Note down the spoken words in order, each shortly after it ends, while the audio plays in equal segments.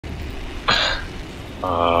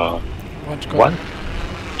One?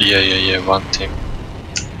 Yeah, one team.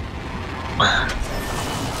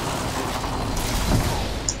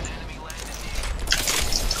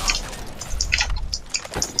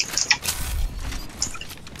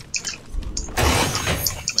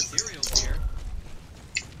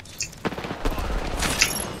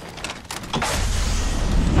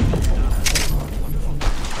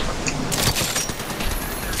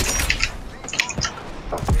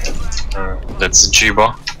 That's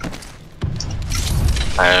Jibo.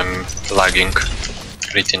 I am lagging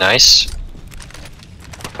pretty nice.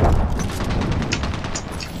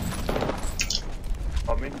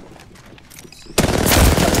 On me.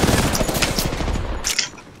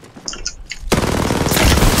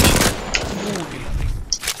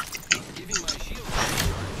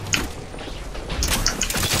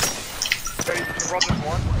 Okay, brother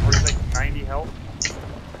one, or he's like 90 health.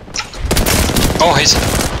 Oh, he's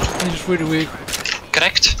really weak.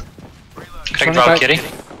 cracked. Cracked Valkyrie.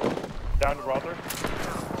 Down to brother.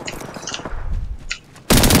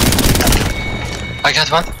 I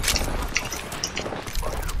got one.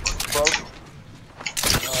 Broke.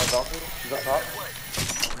 Valkyrie, he's up top.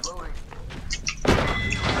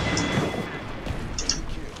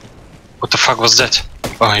 What the fuck was that?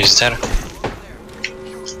 Oh, he's there.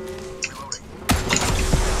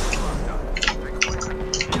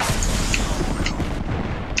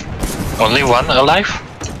 Only one alive?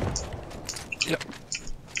 Yep.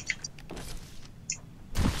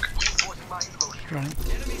 Right.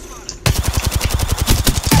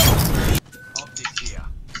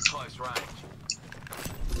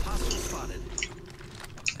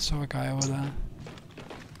 Saw a guy over there.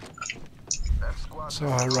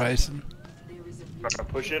 Saw Horizon. Not gonna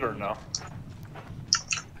push it or no?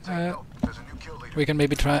 We can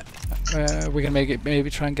maybe try. We can maybe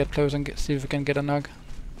try and get close and see if we can get a knock.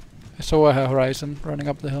 I saw a Horizon running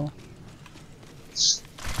up the hill.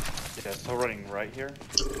 Yeah, still running right here.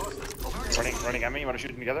 Running at me. You wanna shoot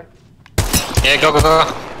them together? Yeah, go.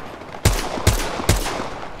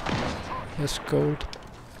 Yes, gold.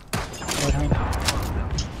 Right hand.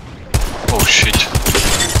 Oh shit.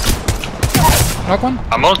 Knock one?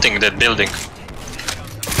 I'm ulting that building.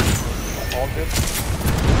 All good.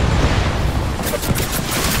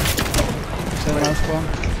 Set around spawn.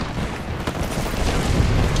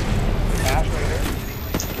 Ash right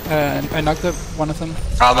here. I knocked up one of them.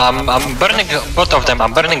 I'm burning both of them.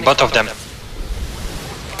 I'm burning both of them.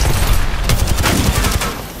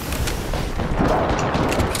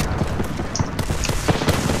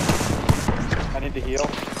 I need to heal.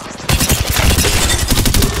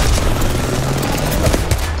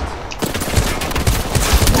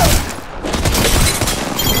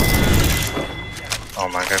 Oh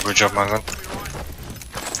my god, good job, MaguN.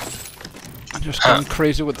 I'm just going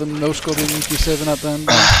crazy with the no-scoping EP7 at the end.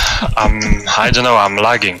 I don't know, I'm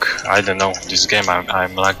lagging. I don't know, this game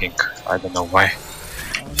I'm lagging. I don't know why.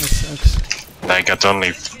 Oh, that sucks. I got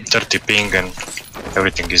only 30 ping and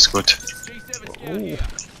everything is good. Oh.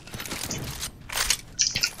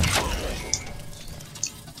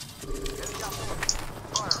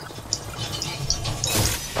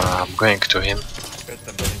 I'm going to him.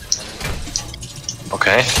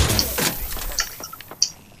 Okay.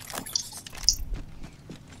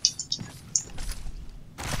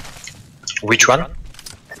 Which one?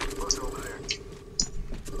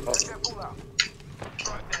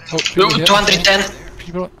 Oh, 210!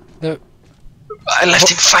 People, the I left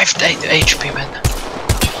him 5 HP, man.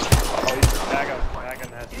 Oh, MaguN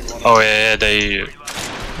has one. Oh yeah, they...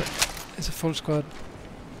 it's a full squad.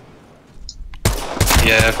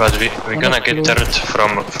 Yeah, but we're gonna get third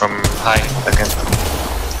from high again.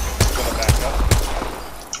 Gonna back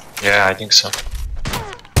up. Yeah, I think so.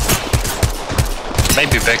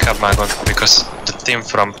 Maybe back up, MaguN, because the team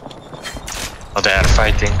from... Oh, they are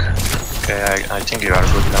fighting. Okay, I think you are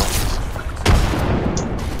good now.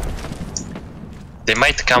 They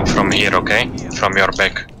might come from here, okay? From your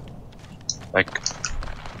back. Like...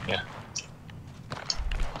 yeah.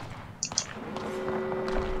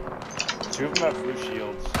 Two of them have blue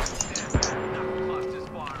shields.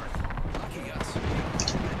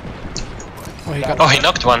 Oh, he got. Oh, he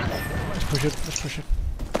knocked one. Let's push it. Let's push it.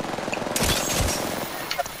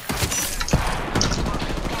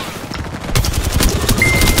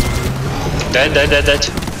 Dead.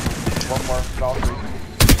 One more. Valkyrie.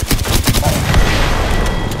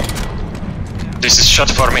 This is shot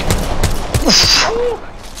for me. It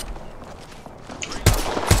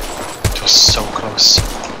was so close.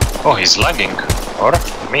 Oh, he's lagging. Or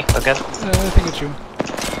me again. I think it's you.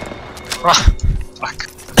 Ah, fuck.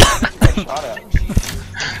 Shot at.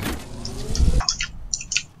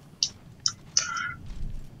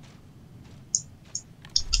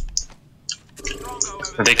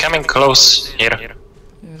 They coming close here. Yeah,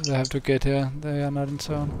 they have to get here. They are not in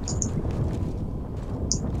zone.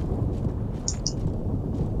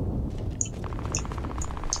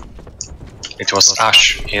 It was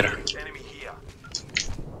Ash here.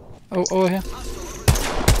 Oh, over here.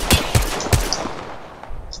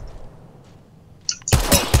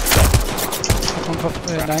 One for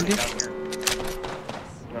 90. You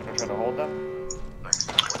want to try to hold them?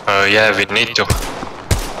 Yeah, we need to.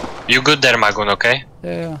 You good there, MaguN, okay?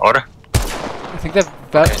 Yeah. Or? I think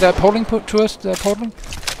they're polling to us. They're polling.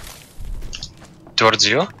 Towards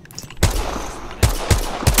you?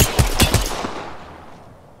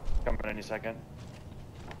 Coming any second.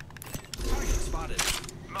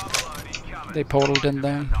 They portaled in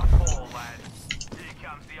there.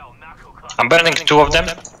 I'm burning 2 of them.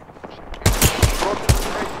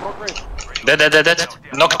 Dead.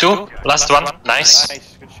 Knock 2. Last one. Nice.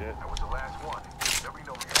 Nice, good shit.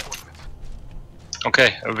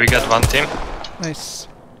 Okay, we got 1 team. Nice.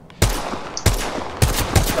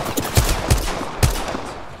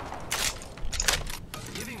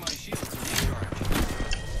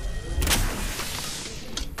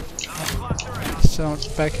 So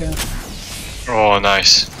back here. Oh,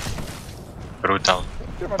 nice. Brutal.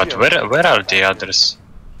 But where are the others?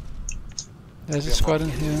 There's a squad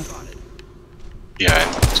in here. Yeah.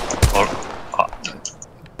 Or,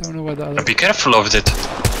 Don't know where the other. be careful of it.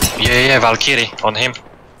 Yeah, Valkyrie on him.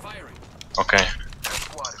 Okay.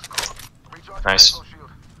 Nice.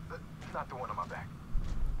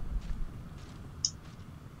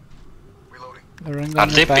 They're running Are down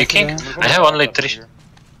they the back picking? there. I have only 3.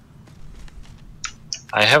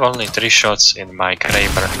 I have only 3 shots in my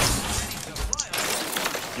Kraber.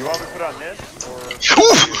 You want me to put on this, or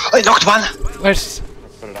Ooh! I knocked 1! Where's?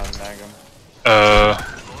 put it on MaguN?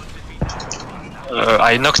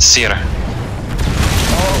 I knocked Seer.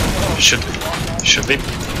 Should we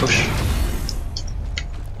push?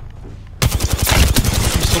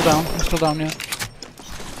 He's still down, yeah.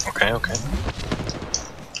 Okay.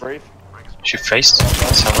 Brave? She faced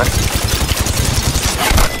somewhere.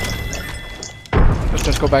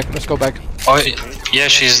 Let's go back. Oh, yeah,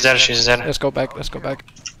 she's there. Let's go back. Here.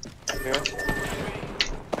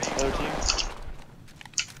 Other team?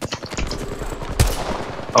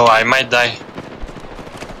 Oh, I might die.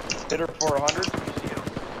 Hit her for 100.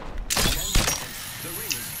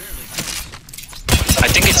 I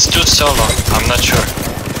think it's 2 solo. I'm not sure.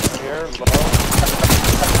 Here, low.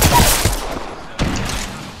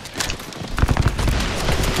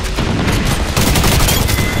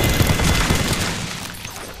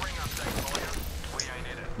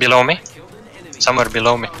 Below me? Somewhere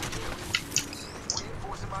below me.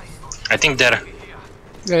 I think there.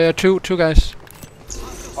 Yeah, two guys.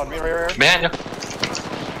 On me, right here. Behind you.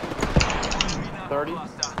 30.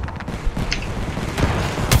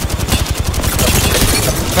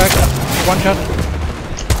 Back. One shot.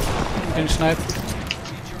 Getting sniped.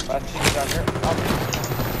 Last team down here. Up.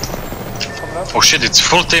 Coming up. Oh shit, it's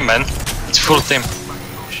full team, man. It's full team.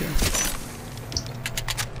 Shit.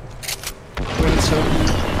 We're in zone.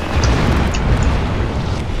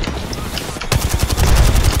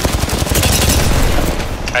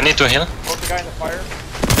 I need to heal. Broke the guy in the fire.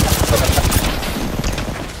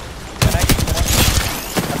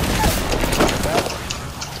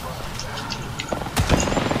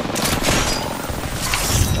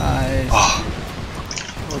 Nice. Oh,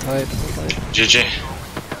 We'll fight. GG.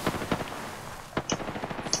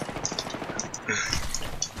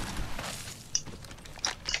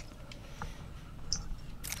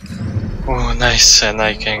 Oh, nice, and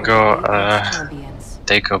I can go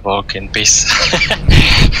take a walk in peace. I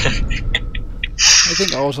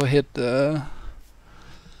think I also hit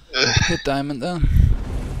diamond there.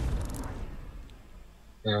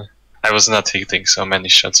 Yeah. I was not hitting so many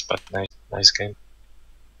shots, but nice game.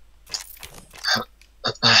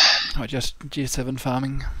 Or just G7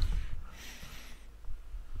 farming.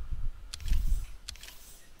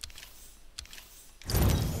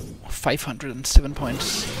 $507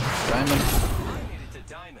 points. Diamond. I made it to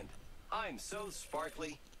diamond. I'm so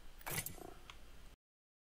sparkly.